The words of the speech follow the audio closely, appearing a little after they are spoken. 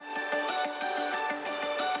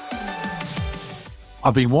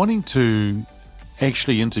I've been wanting to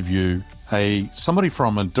actually interview somebody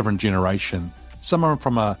from a different generation, someone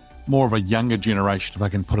from a more of a younger generation, if I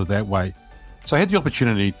can put it that way. So I had the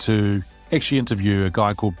opportunity to actually interview a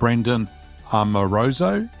guy called Brendan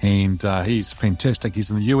Amoroso, and he's fantastic. He's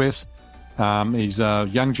in the US. He's a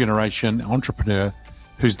young generation entrepreneur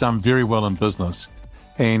who's done very well in business.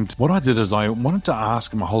 And what I did is I wanted to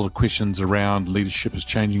ask him a whole lot of questions around leadership is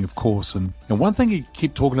changing, of course. And one thing he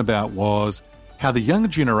kept talking about was how the younger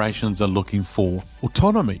generations are looking for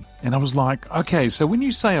autonomy. And I was like, okay, so when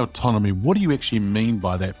you say autonomy, what do you actually mean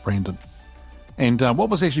by that, Brendan? And what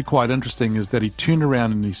was actually quite interesting is that he turned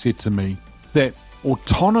around and he said to me that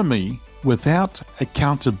autonomy without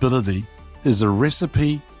accountability is a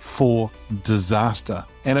recipe for disaster.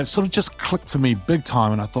 And it sort of just clicked for me big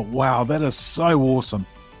time. And I thought, wow, that is so awesome.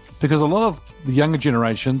 Because a lot of the younger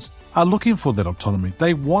generations are looking for that autonomy.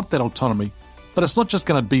 They want that autonomy. But it's not just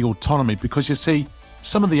going to be autonomy, because you see,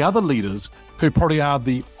 some of the other leaders who probably are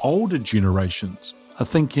the older generations are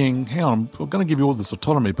thinking, hang on, we're going to give you all this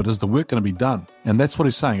autonomy, but is the work going to be done? And that's what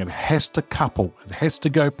he's saying. It has to couple, it has to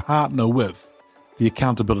go partner with the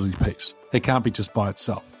accountability piece. It can't be just by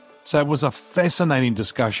itself. So it was a fascinating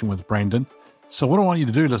discussion with Brendan. So what I want you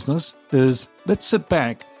to do, listeners, is let's sit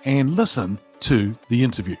back and listen to the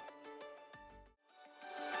interview.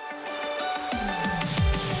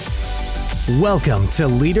 Welcome to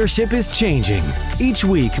Leadership is Changing. Each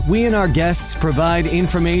week, we and our guests provide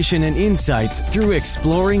information and insights through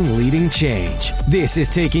exploring leading change. This is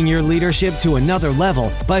taking your leadership to another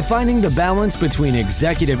level by finding the balance between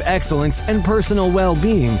executive excellence and personal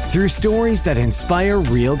well-being through stories that inspire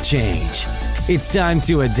real change. It's time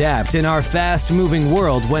to adapt in our fast-moving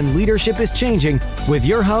world when leadership is changing with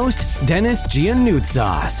your host, Dennis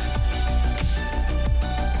Giannoutsas.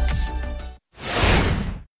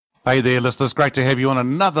 Hey there, listeners. Great to have you on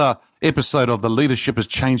another episode of the Leadership is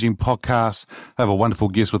Changing podcast. I have a wonderful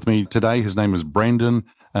guest with me today. His name is Brendan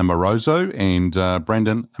Amoroso. And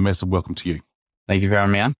Brendan, a massive welcome to you. Thank you for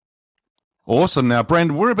having me on. Awesome. Now,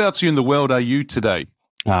 Brendan, whereabouts in the world are you today?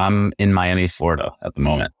 I'm in Miami, Florida at the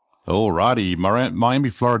moment. All righty. Miami,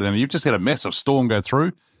 Florida. And you've just had a massive storm go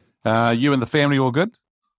through. You and the family all good?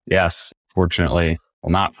 Yes, fortunately. Well,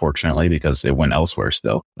 not fortunately, because it went elsewhere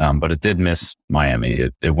still, but it did miss Miami.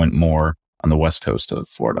 It went more on the west coast of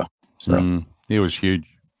Florida. So it was huge.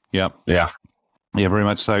 Yep. Yeah, very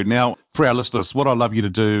much so. Now, for our listeners, what I'd love you to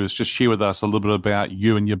do is just share with us a little bit about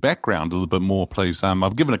you and your background a little bit more, please.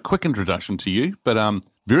 I've given a quick introduction to you, but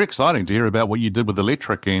very exciting to hear about what you did with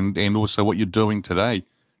Electric and also what you're doing today.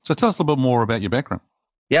 So tell us a little bit more about your background.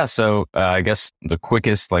 Yeah, so I guess the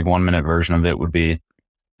quickest 1 minute version of it would be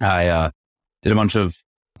I did a bunch of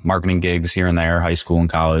marketing gigs here and there, high school and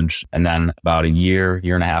college. And then about a year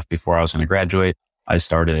and a half before I was going to graduate, I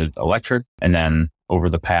started Electric. And then over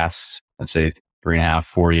the past, let's say 3.5,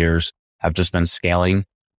 4 years, I've just been scaling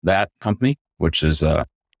that company, which is a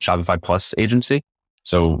Shopify Plus agency.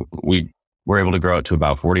 So we were able to grow it to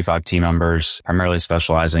about 45 team members, primarily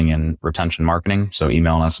specializing in retention marketing. So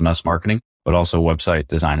email and SMS marketing, but also website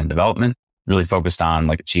design and development. Really focused on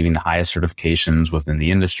achieving the highest certifications within the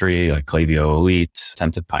industry, like Klaviyo Elite,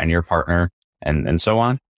 Attentive Pioneer Partner, and so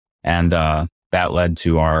on. And that led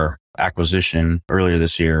to our acquisition earlier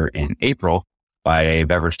this year in April by a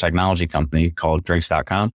beverage technology company called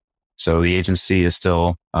Drinks.com. So the agency is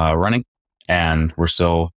still running, and we're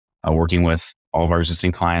still working with all of our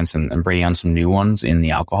existing clients and bringing on some new ones in the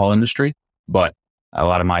alcohol industry. But a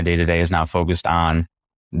lot of my day-to-day is now focused on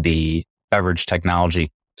the beverage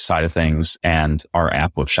technology side of things and our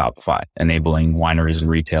app with Shopify, enabling wineries and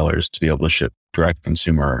retailers to be able to ship direct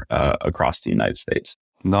consumer across the United States.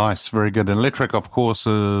 Nice. Very good. And Electric, of course, is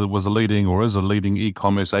a leading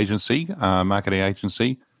e-commerce agency, marketing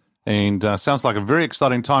agency, and sounds like a very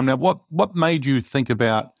exciting time. Now, what made you think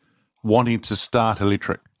about wanting to start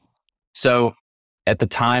Electric? So at the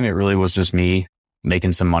time, it really was just me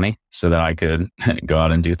making some money so that I could go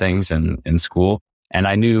out and do things in school. And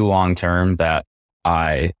I knew long-term that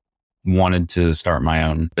I wanted to start my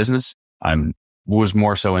own business. I was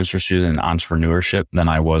more so interested in entrepreneurship than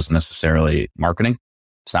I was necessarily marketing.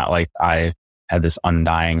 It's not like I had this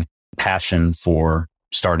undying passion for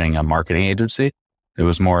starting a marketing agency. It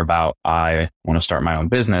was more about, I want to start my own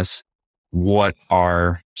business. What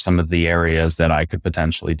are some of the areas that I could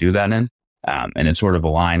potentially do that in? And it sort of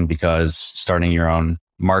aligned because starting your own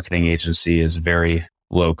marketing agency is very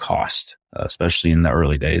low cost, especially in the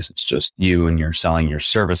early days. It's just you and you're selling your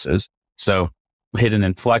services. So hit an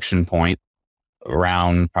inflection point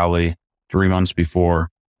around probably 3 months before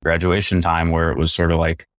graduation time where it was sort of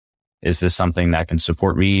like, is this something that can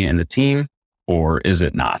support me and the team? or is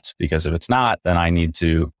it not? Because if it's not, then I need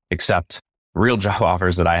to accept real job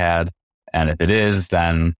offers that I had. And if it is,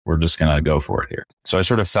 then we're just going to go for it here. So I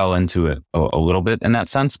sort of fell into it a little bit in that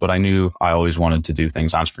sense, but I knew I always wanted to do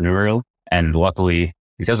things entrepreneurial. And luckily,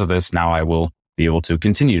 because of this, now I will be able to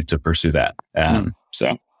continue to pursue that.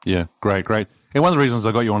 So yeah, great. And one of the reasons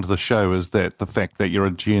I got you onto the show is that the fact that you're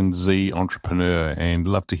a Gen Z entrepreneur, and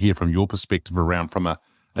love to hear from your perspective around from a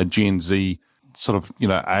Gen Z sort of,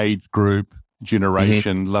 age group,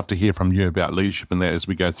 generation. Love to hear from you about leadership and that as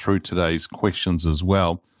we go through today's questions as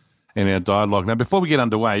well in our dialogue. Now, before we get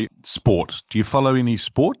underway, sport. Do you follow any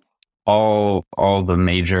sport? All the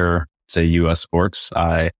major, say, U.S. sports,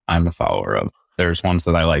 I'm a follower of. There's ones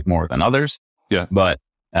that I like more than others. Yeah. But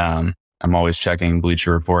I'm always checking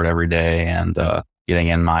Bleacher Report every day and getting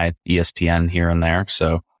in my ESPN here and there.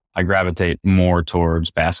 So I gravitate more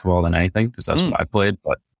towards basketball than anything because that's what I played.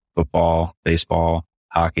 But football, baseball,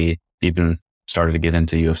 hockey, even started to get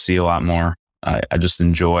into UFC a lot more. I just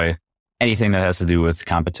enjoy anything that has to do with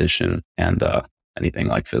competition and anything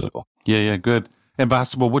like physical. Yeah, good. And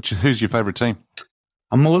basketball, who's your favorite team?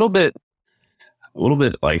 I'm a little bit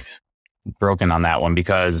like broken on that one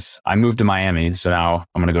because I moved to Miami. So now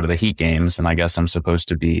I'm going to go to the Heat games, and I guess I'm supposed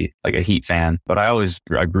to be like a Heat fan. But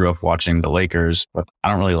I grew up watching the Lakers, but I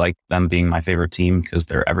don't really like them being my favorite team because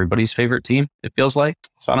they're everybody's favorite team, it feels like.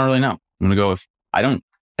 So I don't really know. I'm going to go with, I'd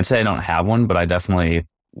say I don't have one, but I definitely,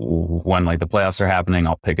 when like the playoffs are happening,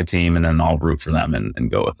 I'll pick a team and then I'll root for them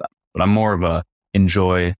and go with them. But I'm more of a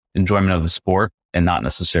enjoyment of the sport and not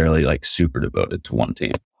necessarily like super devoted to one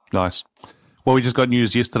team. Nice. Well, we just got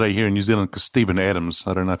news yesterday here in New Zealand because Steven Adams,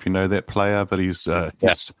 I don't know if you know that player, but he's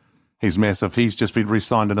massive. He's just been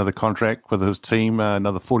re-signed another contract with his team,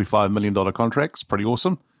 another $45 million contract. It's pretty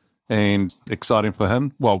awesome and exciting for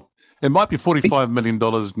him. Well, it might be $45 million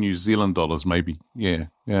New Zealand dollars, maybe. Yeah.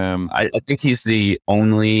 I think he's the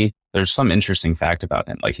only, there's some interesting fact about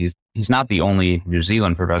him. Like he's not the only New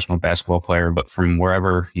Zealand professional basketball player, but from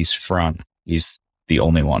wherever he's from, he's the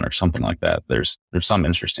only one or something like that. There's some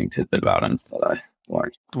interesting tidbit about him that I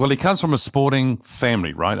learned. Well, he comes from a sporting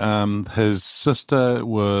family, right? His sister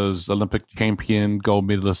was Olympic champion, gold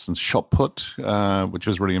medalist in shot put, which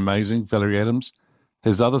was really amazing, Valerie Adams.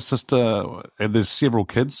 His other sister, there's several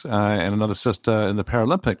kids, and another sister in the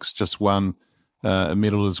Paralympics just won a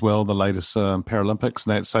medal as well, the latest Paralympics,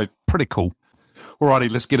 and that's so pretty cool. Alrighty,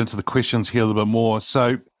 let's get into the questions here a little bit more.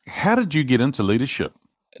 So how did you get into leadership?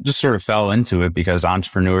 Just sort of fell into it because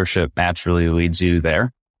entrepreneurship naturally leads you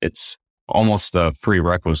there. It's almost a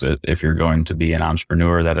prerequisite if you're going to be an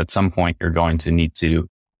entrepreneur that at some point you're going to need to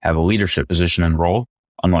have a leadership position and role,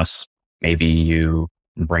 unless maybe you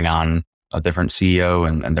bring on a different CEO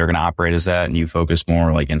and they're going to operate as that and you focus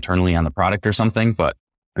more like internally on the product or something. But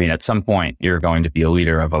I mean, at some point you're going to be a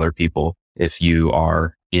leader of other people if you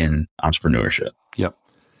are in entrepreneurship. Yep.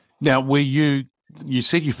 Now, you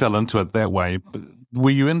said you fell into it that way, but were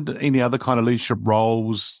you in any other kind of leadership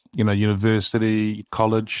roles, university,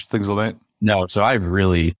 college, things like that? No. So I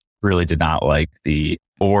really, really did not like the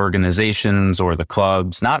organizations or the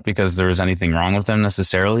clubs, not because there was anything wrong with them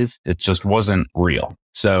necessarily. It just wasn't real.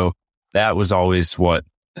 So that was always what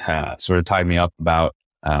sort of tied me up about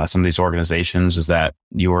some of these organizations is that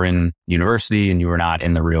you were in university and you were not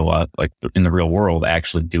in the real, in the real world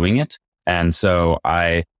actually doing it. And so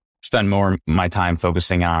I spend more of my time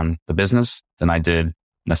focusing on the business than I did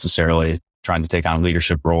necessarily trying to take on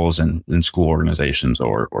leadership roles in school organizations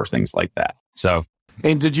or things like that. So,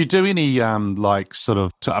 and did you do any sort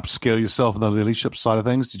of to upskill yourself in the leadership side of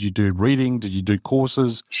things? Did you do reading? Did you do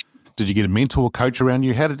courses? Did you get a mentor, coach around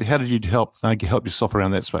you? How did you help yourself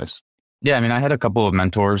around that space? Yeah, I mean, I had a couple of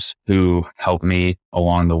mentors who helped me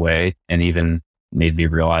along the way and even made me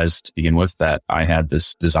realize to begin with that I had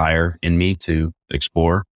this desire in me to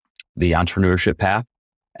explore the entrepreneurship path,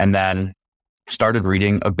 and then started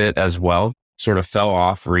reading a bit as well. Sort of fell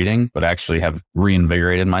off reading, but actually have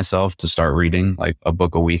reinvigorated myself to start reading like a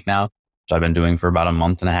book a week now, which I've been doing for about a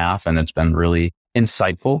month and a half, and it's been really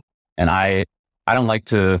insightful. And I don't like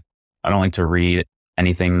to read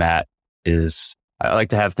anything that is, I like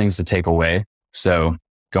to have things to take away. So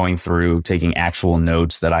going through, taking actual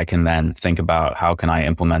notes that I can then think about how can I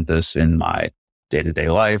implement this in my day-to-day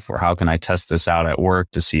life, or how can I test this out at work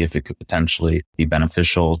to see if it could potentially be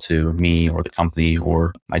beneficial to me or the company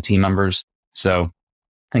or my team members. So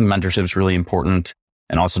I think mentorship is really important,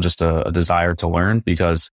 and also just a desire to learn,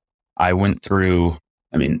 because I went through,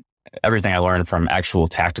 everything I learned from actual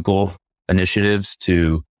tactical initiatives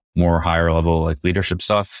to more higher level like leadership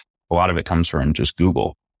stuff. A lot of it comes from just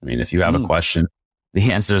Google. If you have a question,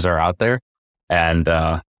 the answers are out there, and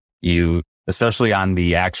especially on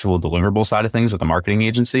the actual deliverable side of things with a marketing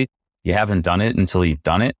agency, you haven't done it until you've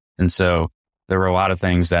done it. And so there were a lot of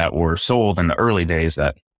things that were sold in the early days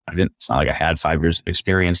that it's not like I had 5 years of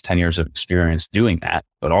experience, 10 years of experience doing that,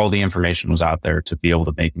 but all the information was out there to be able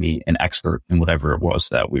to make me an expert in whatever it was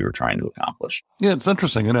that we were trying to accomplish. Yeah, it's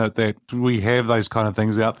interesting, that we have those kind of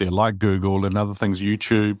things out there like Google and other things,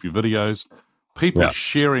 YouTube, your videos, people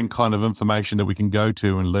sharing kind of information that we can go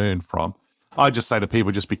to and learn from. I just say to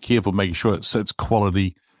people, just be careful making sure it's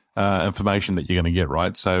quality information that you're going to get,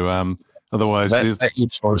 right? So, otherwise, let your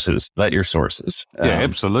sources. Yeah,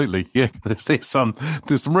 absolutely. Yeah, there's some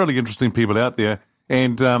really interesting people out there,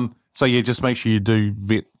 and so just make sure you do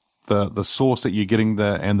vet the source that you're getting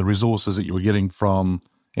and the resources that you're getting from,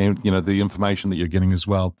 and the information that you're getting as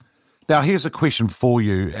well. Now, here's a question for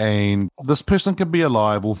you, and this person can be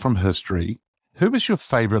alive or from history. Who is your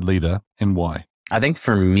favorite leader and why? I think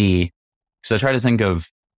for me, because I try to think of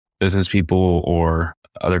business people or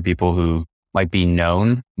other people who might be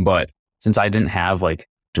known, but since I didn't have like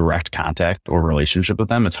direct contact or relationship with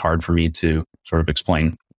them, it's hard for me to sort of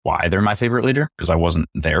explain why they're my favorite leader because I wasn't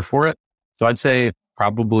there for it. So I'd say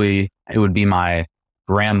probably it would be my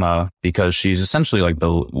grandma because she's essentially like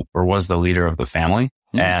was the leader of the family.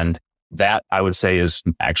 Mm-hmm. And that I would say is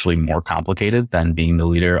actually more complicated than being the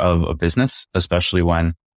leader of a business, especially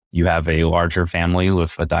when you have a larger family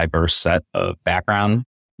with a diverse set of background,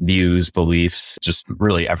 views, beliefs, just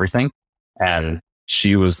really everything. And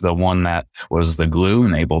she was the one that was the glue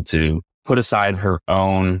and able to put aside her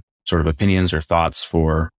own sort of opinions or thoughts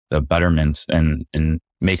for the betterment and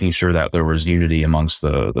making sure that there was unity amongst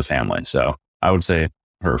the family. So I would say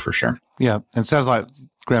her for sure. Yeah. And it sounds like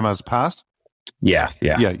grandma's passed. Yeah.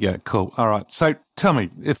 Cool. All right. So tell me,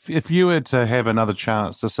 if you were to have another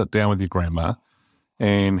chance to sit down with your grandma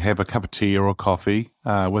and have a cup of tea or a coffee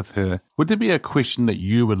with her, would there be a question that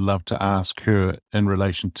you would love to ask her in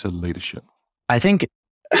relation to leadership? I think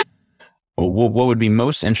what would be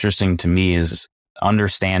most interesting to me is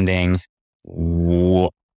understanding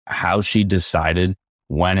how she decided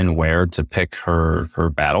when and where to pick her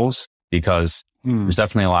battles, because there's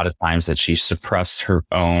definitely a lot of times that she suppressed her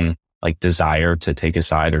own like desire to take a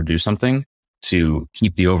side or do something to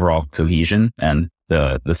keep the overall cohesion and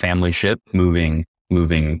the family ship moving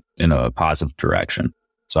in a positive direction.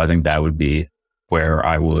 So I think that would be where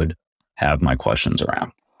I would have my questions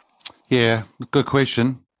around. Yeah, good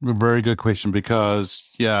question. A very good question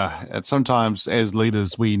because, sometimes as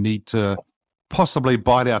leaders, we need to possibly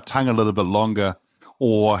bite our tongue a little bit longer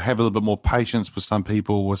or have a little bit more patience with some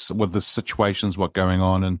people with the situations, what's going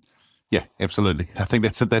on. And yeah, absolutely. I think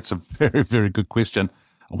that's a very, very good question.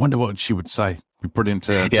 I wonder what she would say. Be brilliant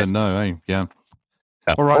to know, eh? Yeah.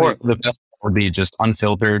 All right. Or the best would be just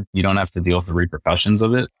unfiltered. You don't have to deal with the repercussions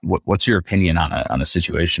of it. What's your opinion on a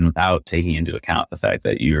situation without taking into account the fact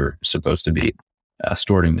that you're supposed to be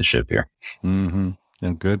stewarding the ship here? Mm-hmm.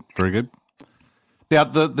 Yeah, good. Very good. Now,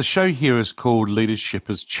 the show here is called Leadership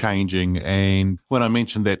is Changing. And when I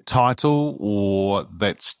mentioned that title or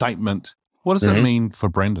that statement, what does that mean for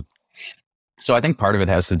Brendan? So I think part of it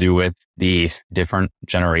has to do with the different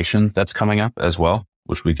generation that's coming up as well,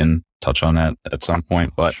 which we can touch on at some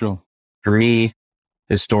point. But sure. For me,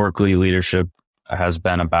 historically, leadership has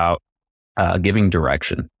been about giving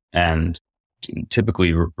direction and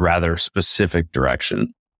typically rather specific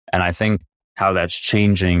direction. And I think how that's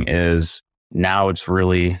changing is now it's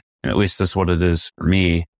really, at least that's what it is for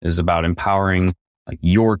me, is about empowering like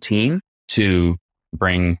your team to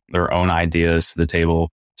bring their own ideas to the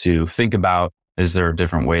table, to think about, is there a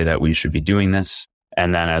different way that we should be doing this?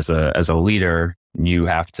 And then as a leader, you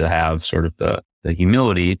have to have sort of the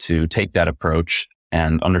humility to take that approach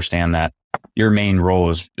and understand that your main role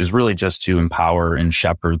is really just to empower and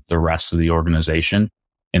shepherd the rest of the organization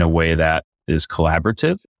in a way that is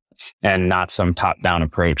collaborative and not some top-down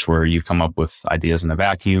approach where you come up with ideas in a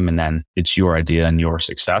vacuum and then it's your idea and your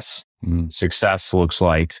success. Success looks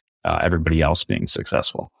like everybody else being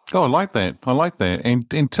successful. Oh, I like that.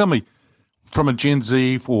 And tell me, from a Gen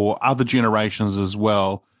Z or other generations as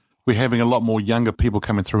well, we're having a lot more younger people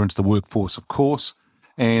coming through into the workforce, of course.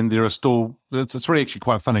 And there are still, it's really actually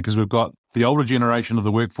quite funny because we've got the older generation of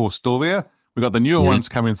the workforce still there. We've got the newer ones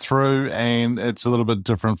coming through, and it's a little bit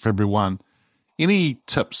different for everyone. Any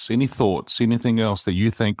tips, any thoughts, anything else that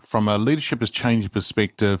you think from a leadership is changing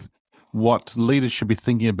perspective, what leaders should be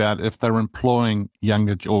thinking about if they're employing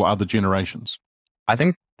younger or other generations? I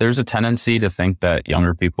think there's a tendency to think that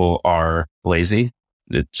younger people are lazy.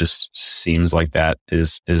 It just seems like that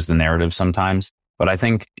is the narrative sometimes. But I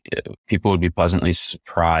think people would be pleasantly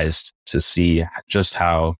surprised to see just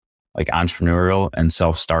how like entrepreneurial and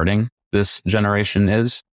self-starting this generation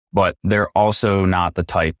is. but they're also not the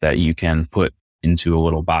type that you can put into a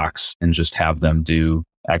little box and just have them do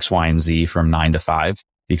X, Y, and Z from 9 to 5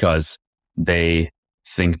 because they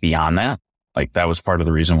think beyond that. Like that was part of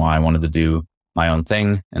the reason why I wanted to do my own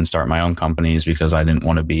thing and start my own companies, because I didn't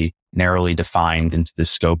want to be narrowly defined into the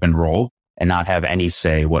scope and role and not have any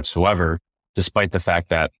say whatsoever, despite the fact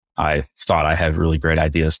that I thought I had really great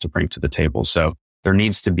ideas to bring to the table. So there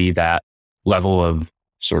needs to be that level of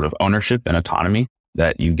sort of ownership and autonomy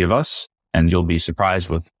that you give us, and you'll be surprised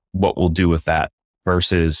with what we'll do with that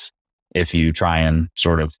versus if you try and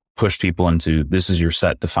sort of push people into this is your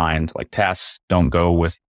set defined like tasks, don't go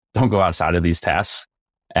outside of these tasks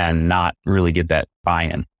and not really get that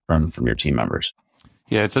buy-in from your team members.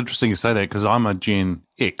 Yeah, it's interesting you say that because I'm a Gen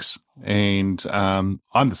X and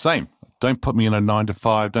I'm the same. Don't put me in a 9 to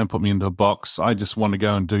 5. Don't put me into a box. I just want to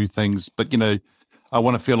go and do things. But, I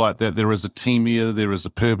want to feel like that there is a team here. There is a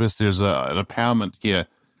purpose. There's an empowerment here.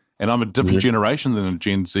 And I'm a different generation than a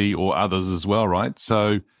Gen Z or others as well, right?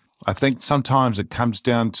 So I think sometimes it comes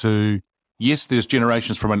down to, yes, there's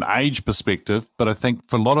generations from an age perspective, but I think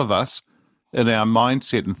for a lot of us, in our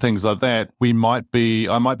mindset and things like that, I might be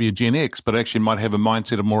a Gen X, but actually might have a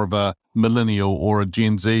mindset of more of a millennial or a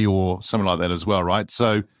Gen Z or something like that as well, right?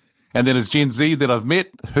 So, and then there's Gen Z that I've met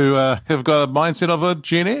who have got a mindset of a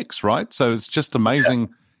Gen X, right? So it's just amazing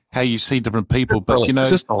how you see different people. But, it's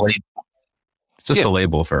just a label. It's just a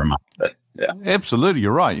label for a mindset. Yeah, absolutely.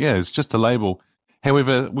 You're right. Yeah, it's just a label.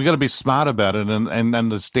 However, we got to be smart about it and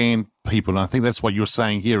understand people. And I think that's what you're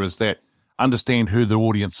saying here is that understand who the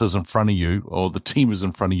audience is in front of you or the team is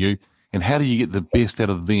in front of you and how do you get the best out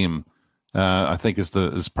of them, I think is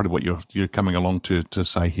probably what you're coming along to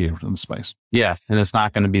say here in the space. Yeah, and it's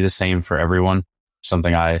not going to be the same for everyone.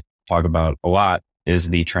 Something I talk about a lot is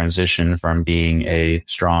the transition from being a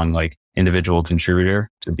strong individual contributor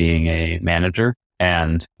to being a manager.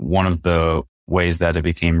 And one of the ways that it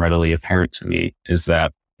became readily apparent to me is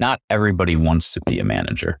that not everybody wants to be a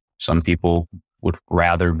manager. Some people would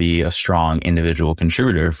rather be a strong individual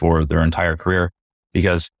contributor for their entire career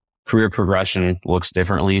because career progression looks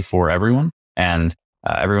differently for everyone. And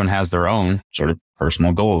everyone has their own sort of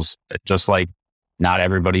personal goals. Just like not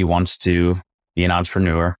everybody wants to be an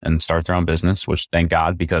entrepreneur and start their own business, which thank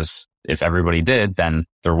God, because if everybody did, then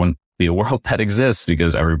there wouldn't be a world that exists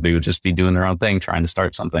because everybody would just be doing their own thing, trying to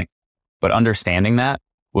start something. But understanding that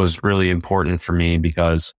was really important for me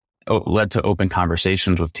because it led to open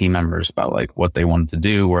conversations with team members about what they wanted to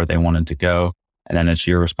do, where they wanted to go. And then it's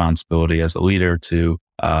your responsibility as a leader to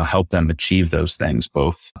help them achieve those things,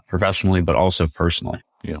 both professionally, but also personally.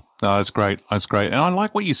 Yeah, no, that's great. That's great. And I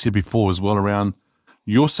like what you said before as well around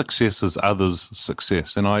your success is others'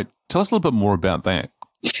 success. And tell us a little bit more about that.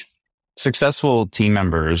 Successful team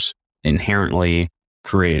members inherently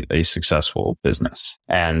create a successful business.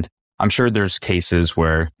 And I'm sure there's cases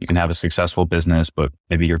where you can have a successful business, but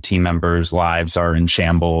maybe your team members' lives are in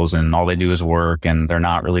shambles and all they do is work and they're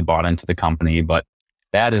not really bought into the company. But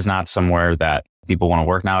that is not somewhere that people want to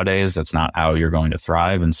work nowadays. That's not how you're going to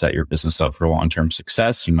thrive and set your business up for long-term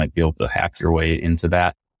success. You might be able to hack your way into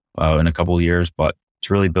that in a couple of years, but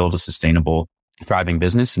to really build a sustainable, thriving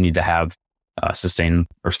business, you need to have sustained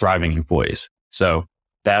or thriving employees. So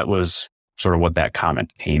that was sort of what that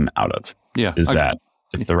comment came out of. Yeah, that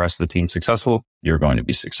if the rest of the team's successful, you're going to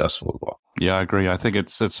be successful as well. Yeah, I agree. I think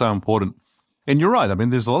it's so important. And you're right. I mean,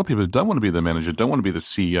 there's a lot of people who don't want to be the manager, don't want to be the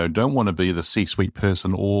CEO, don't want to be the C-suite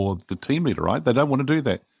person or the team leader, right? They don't want to do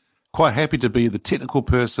that. Quite happy to be the technical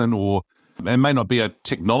person and may not be a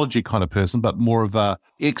technology kind of person, but more of a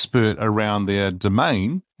expert around their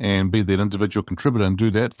domain and be that individual contributor and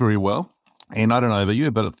do that very well. And I don't know about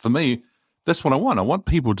you, but for me, that's what I want. I want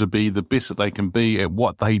people to be the best that they can be at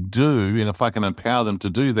what they do. And if I can empower them to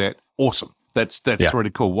do that, awesome. That's really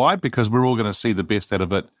cool. Why? Because we're all going to see the best out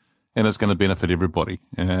of it and it's going to benefit everybody.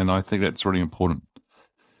 And I think that's really important.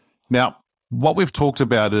 Now, what we've talked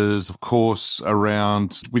about is, of course,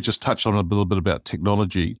 we just touched on a little bit about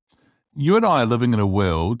technology. You and I are living in a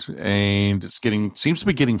world and seems to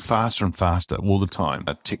be getting faster and faster all the time.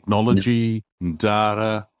 Technology,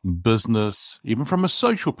 data, business, even from a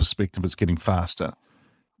social perspective, it's getting faster.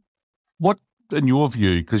 What, in your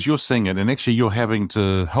view, because you're seeing it, and actually you're having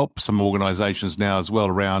to help some organizations now as well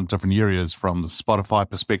around different areas from the Spotify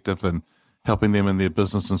perspective and helping them in their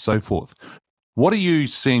business and so forth. What are you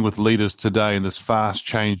seeing with leaders today in this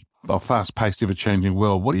fast-paced, ever-changing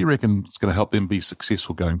world? What do you reckon is going to help them be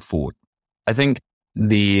successful going forward? I think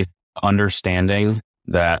the understanding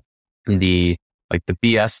that the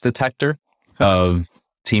BS detector of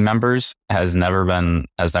team members has never been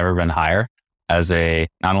higher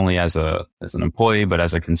not only as an employee, but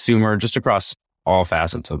as a consumer, just across all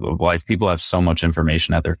facets of life. People have so much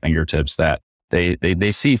information at their fingertips that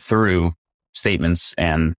they see through statements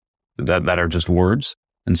and that are just words.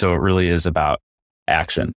 And so it really is about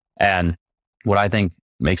action. And what I think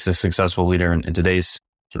makes a successful leader in today's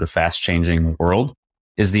sort of fast changing world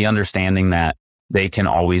is the understanding that they can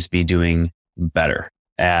always be doing better.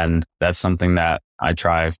 And that's something that I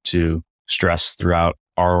try to stress throughout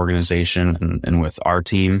our organization and with our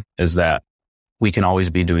team, is that we can always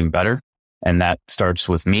be doing better. And that starts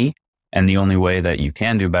with me. And the only way that you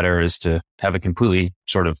can do better is to have a completely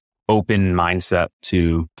sort of open mindset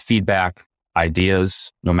to feedback,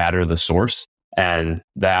 ideas, no matter the source. And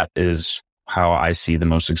that is how I see the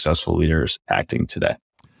most successful leaders acting today.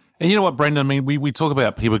 And you know what, Brendan, I mean, we talk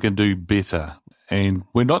about people can do better, and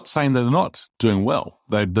we're not saying that they're not doing well.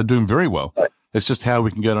 They're doing very well. It's just how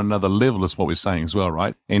we can go to another level is what we're saying as well,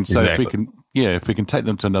 right? And so Exactly. if we can take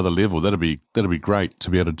them to another level, that'll be great to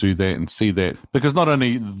be able to do that and see that, because not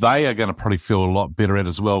only they are going to probably feel a lot better at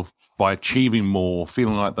as well by achieving more,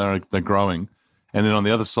 feeling like they're growing, and then on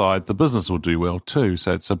the other side, the business will do well too.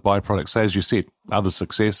 So it's a byproduct. So as you said, other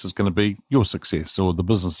success is going to be your success or the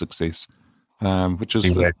business success, which is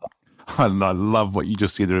Exactly. I love what you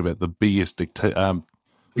just said there about the BS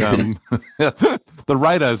the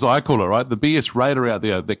radars, I call it, right? The BS radar out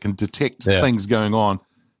there that can detect things going on.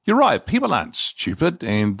 You're right. People aren't stupid,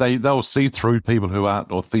 and they'll see through people who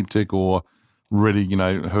aren't authentic or really, who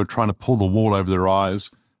are trying to pull the wool over their eyes.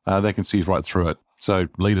 They can see right through it. So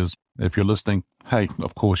leaders, if you're listening, hey,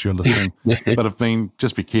 of course you're listening, but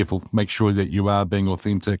just be careful. Make sure that you are being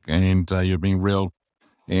authentic and you're being real,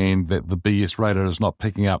 and that the BS radar is not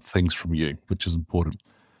picking up things from you, which is important.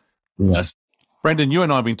 Yes. Brendan, you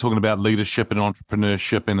and I have been talking about leadership and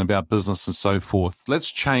entrepreneurship and about business and so forth. Let's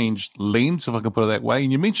change lens, if I can put it that way.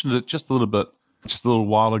 And you mentioned it just a little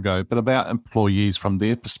while ago, but about employees from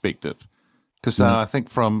their perspective. Because I think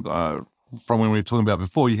from when we were talking about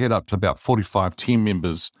before, you had up to about 45 team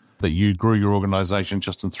members that you grew your organization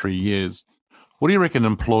just in 3 years. What do you reckon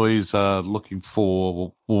employees are looking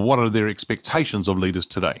for, or what are their expectations of leaders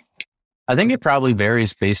today? I think it probably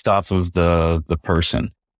varies based off of the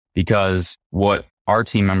person, because what our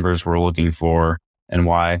team members were looking for and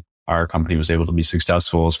why our company was able to be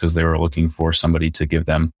successful is because they were looking for somebody to give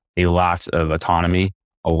them a lot of autonomy,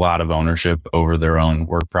 a lot of ownership over their own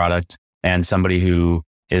work product, and somebody who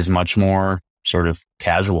is much more sort of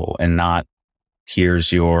casual and not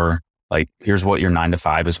here's what your 9 to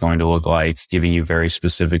 5 is going to look like, giving you very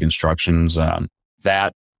specific instructions.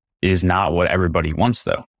 That is not what everybody wants,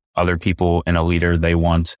 though. Other people in a leader, they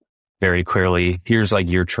want very clearly, here's like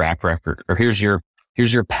your track record, or here's your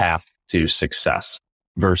path to success,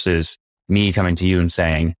 versus me coming to you and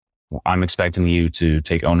saying, I'm expecting you to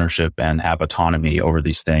take ownership and have autonomy over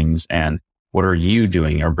these things. And what are you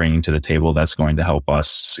doing or bringing to the table that's going to help us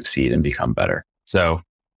succeed and become better? So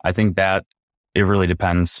I think that it really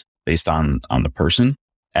depends based on the person.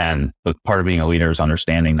 And but part of being a leader is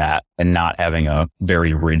understanding that and not having a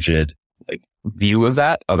very rigid view of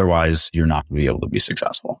that. Otherwise, you're not going to be able to be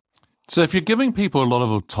successful. So if you're giving people a lot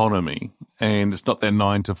of autonomy and it's not their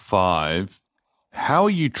 9 to 5, how are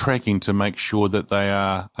you tracking to make sure that they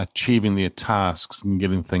are achieving their tasks and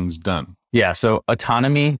getting things done? Yeah. So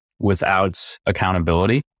autonomy without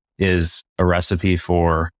accountability is a recipe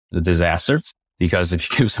for the disaster, because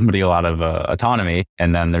if you give somebody a lot of autonomy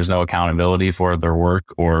and then there's no accountability for their work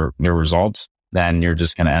or their results, then you're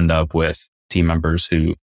just going to end up with team members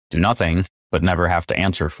who do nothing but never have to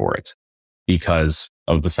answer for it, because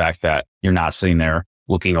of the fact that you're not sitting there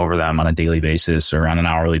looking over them on a daily basis or on an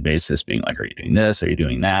hourly basis being like, are you doing this? Are you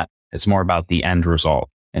doing that? It's more about the end result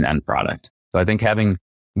and end product. So I think having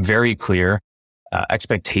very clear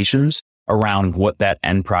expectations around what that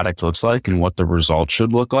end product looks like and what the result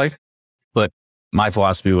should look like. But my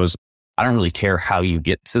philosophy was, I don't really care how you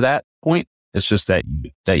get to that point. It's just that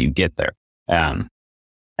you get there. And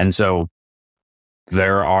so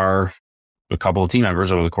there are a couple of team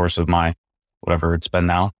members over the course of my, whatever it's been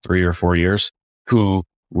now, 3 or 4 years, who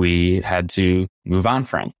we had to move on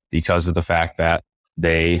from because of the fact that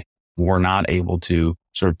they were not able to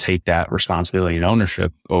sort of take that responsibility and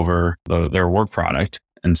ownership over their work product.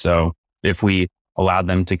 And so if we allowed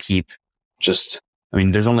them to keep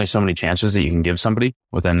there's only so many chances that you can give somebody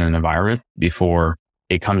within an environment before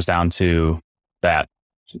it comes down to that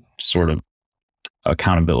sort of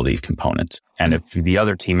accountability component. And if the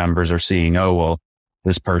other team members are seeing, oh, well,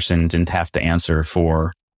 this person didn't have to answer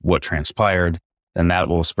for what transpired, then that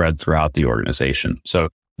will spread throughout the organization. So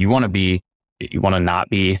you want to not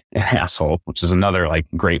be an asshole, which is another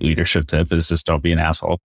great leadership tip, is just don't be an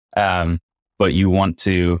asshole. But you want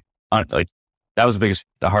to that was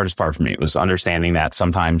the hardest part for me, was understanding that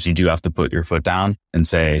sometimes you do have to put your foot down and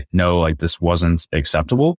say, no, like this wasn't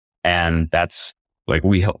acceptable. And that's like,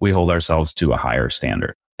 we hold ourselves to a higher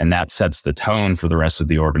standard, and that sets the tone for the rest of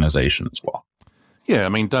the organization as well. Yeah, I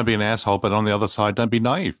mean, don't be an asshole, but on the other side, don't be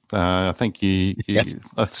naive. I think Yes.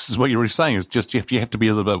 This is what you're really saying, is just you have to be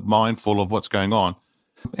a little bit mindful of what's going on.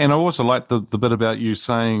 And I also like the bit about you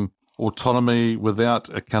saying autonomy without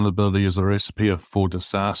accountability is a recipe for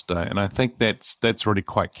disaster. And I think that's really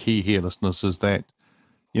quite key here, listeners, is that,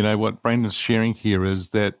 what Brandon's sharing here is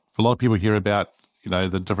that a lot of people hear about,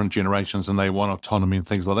 the different generations and they want autonomy and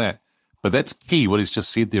things like that. But that's key, what he's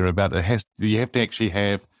just said there about you have to actually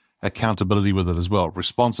have accountability with it as well,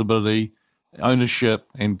 responsibility, ownership,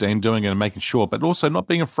 and doing it and making sure, but also not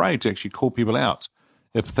being afraid to actually call people out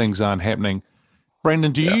if things aren't happening.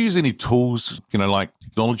 Brandon, do you use any tools, like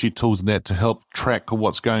technology tools and that, to help track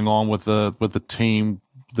what's going on with the team,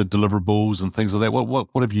 the deliverables and things like that?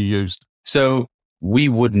 What have you used? So we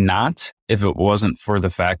would not, if it wasn't for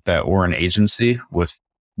the fact that we're an agency with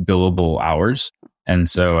billable hours. And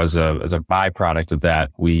so as a byproduct of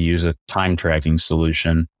that, we use a time tracking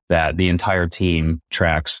solution that the entire team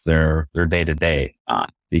tracks their day-to-day on,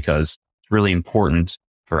 because it's really important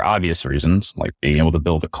for obvious reasons, like being able to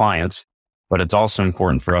bill the clients. But it's also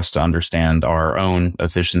important for us to understand our own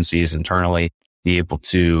efficiencies internally, because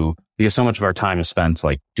so much of our time is spent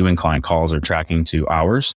like doing client calls or tracking to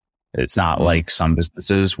hours. It's not like some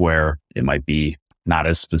businesses where it might be not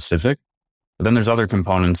as specific. But then there's other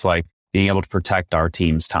components like being able to protect our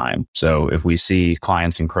team's time. So if we see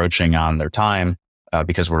clients encroaching on their time,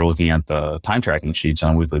 because we're looking at the time tracking sheets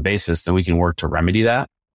on a weekly basis, then we can work to remedy that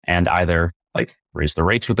and either like raise the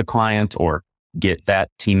rates with the client or get that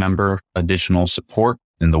team member additional support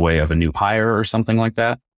in the way of a new hire or something like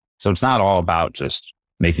that. So it's not all about just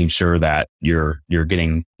making sure that you're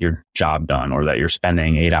getting your job done or that you're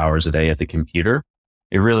spending 8 hours a day at the computer.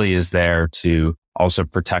 It really is there to also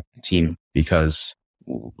protect the team, because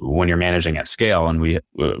when you're managing at scale, and we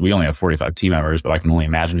only have 45 team members, but I can only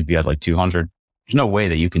imagine if you had like 200, there's no way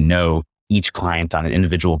that you can know each client on an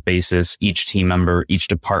individual basis, each team member, each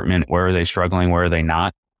department, where are they struggling, where are they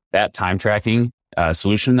not. That time tracking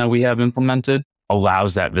solution that we have implemented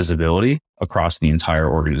allows that visibility across the entire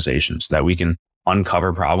organization so that we can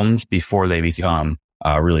uncover problems before they become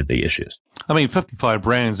really big issues. I mean, 55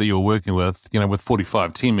 brands that you're working with, with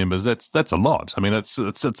 45 team members, that's a lot. I mean, it's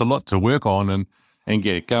a lot to work on and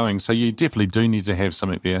get it going. So you definitely do need to have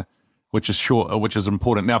something there, which is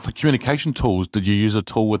important. Now, for communication tools, did you use a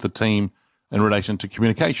tool with the team in relation to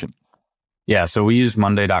communication? Yeah, so we use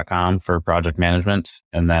Monday.com for project management,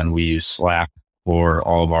 and then we use Slack for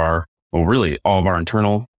all of our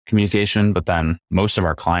internal communication, but then most of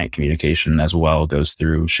our client communication as well goes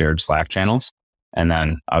through shared Slack channels. And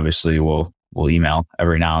then obviously we'll email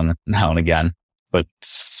every now and again, but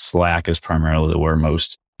Slack is primarily where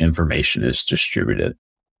most information is distributed.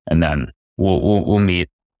 And then we'll meet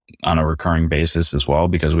on a recurring basis as well,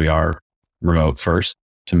 because we are remote first,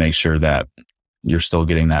 to make sure that you're still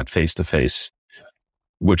getting that face-to-face,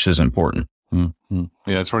 which is important. Mm-hmm.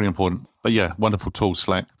 Yeah, it's really important. But yeah, wonderful tool,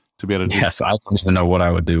 Slack, to be able to do. Yes, I don't even know what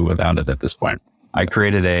I would do without it at this point. I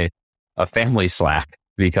created a family Slack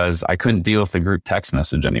because I couldn't deal with the group text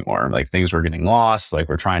message anymore. Like things were getting lost. Like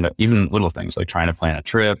even little things like trying to plan a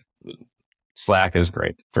trip. Slack is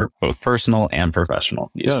great for both personal and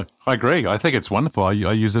professional use. Yeah, I agree. I think it's wonderful. I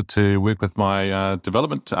use it to work with my my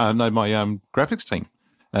graphics team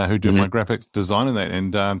who do my graphics design and that.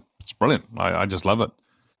 And it's brilliant. I just love it.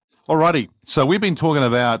 Alrighty. So we've been talking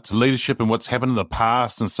about leadership and what's happened in the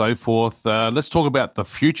past and so forth. Let's talk about the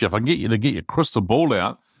future. If I can get you to get your crystal ball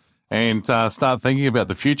out and start thinking about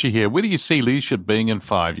the future here, where do you see leadership being in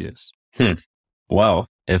 5 years? Well,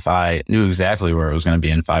 if I knew exactly where it was going to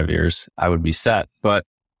be in 5 years, I would be set. But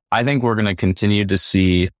I think we're going to continue to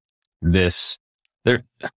see this.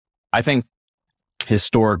 I think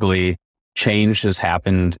historically, change has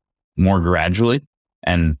happened more gradually,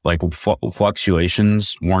 and like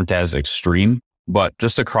fluctuations weren't as extreme. But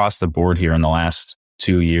just across the board here in the last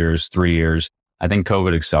 2 years, 3 years, I think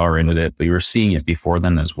COVID accelerated it, but you were seeing it before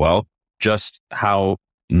then as well. Just how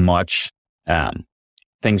much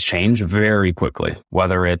things change very quickly,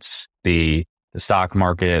 whether it's the stock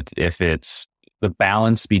market, if it's the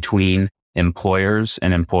balance between employers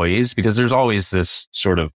and employees, because there's always this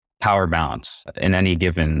sort of power balance in any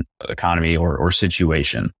given economy or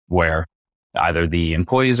situation where either the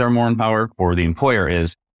employees are more in power or the employer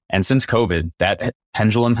is. And since COVID, that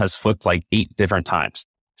pendulum has flipped like 8 different times.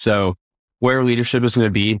 So where leadership is going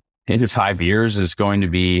to be in 5 years is going to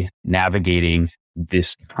be navigating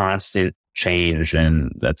this constant change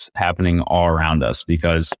and that's happening all around us,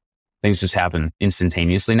 because things just happen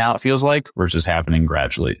instantaneously now, it feels like, versus happening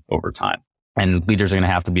gradually over time. And leaders are going to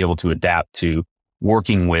have to be able to adapt to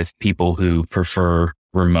working with people who prefer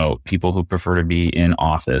remote, people who prefer to be in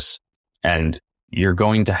office. And you're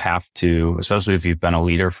going to have to, especially if you've been a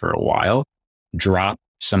leader for a while, drop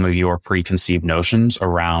some of your preconceived notions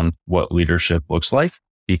around what leadership looks like.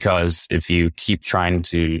 Because if you keep trying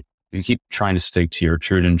to stick to your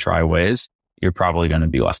true and try ways, you're probably going to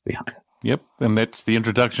be left behind. Yep. And that's the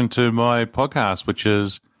introduction to my podcast, which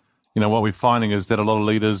is, what we're finding is that a lot of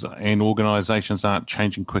leaders and organizations aren't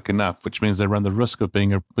changing quick enough, which means they run the risk of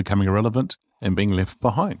becoming irrelevant and being left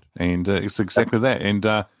behind. And it's exactly that. And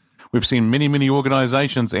we've seen many, many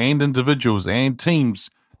organizations and individuals and teams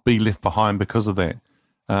be left behind because of that.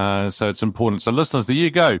 So it's important. So listeners, there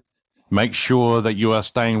you go. Make sure that you are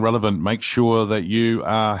staying relevant. Make sure that you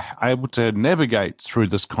are able to navigate through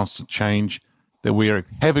this constant change that we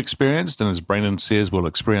have experienced. And as Brandon says, we'll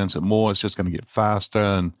experience it more. It's just going to get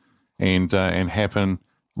faster and happen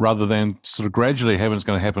rather than sort of gradually happen. It's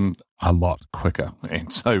going to happen a lot quicker.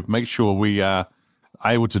 And so make sure we are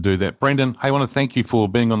able to do that. Brandon, I want to thank you for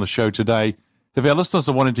being on the show today. If our listeners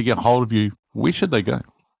are wanting to get hold of you, where should they go?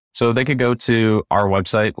 So they could go to our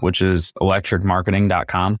website, which is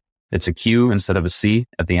electricmarketing.com. It's a Q instead of a C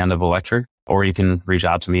at the end of electric. Or you can reach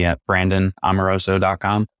out to me at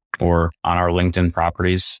brandonamoroso.com or on our LinkedIn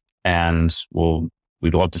properties. And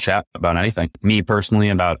we'd love to chat about anything. Me personally,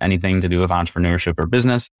 about anything to do with entrepreneurship or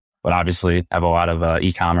business, but obviously have a lot of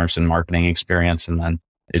e-commerce and marketing experience. And then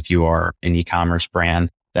if you are an e-commerce brand,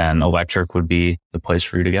 then Electric would be the place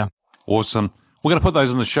for you to go. Awesome. We're going to put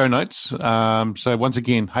those in the show notes. So once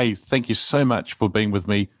again, hey, thank you so much for being with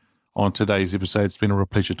me on today's episode. It's been a real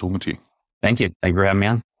pleasure talking to you. Thank you. Thank you for having me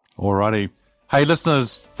on. All righty. Hey,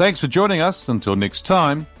 listeners, thanks for joining us. Until next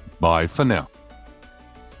time, bye for now.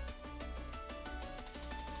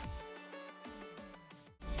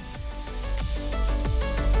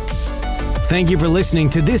 Thank you for listening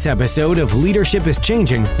to this episode of Leadership is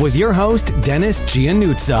Changing with your host, Dennis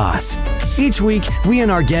Giannoutsas. Each week, we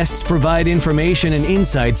and our guests provide information and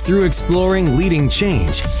insights through exploring leading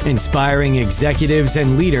change, inspiring executives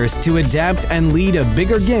and leaders to adapt and lead a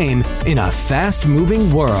bigger game in a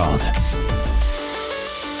fast-moving world.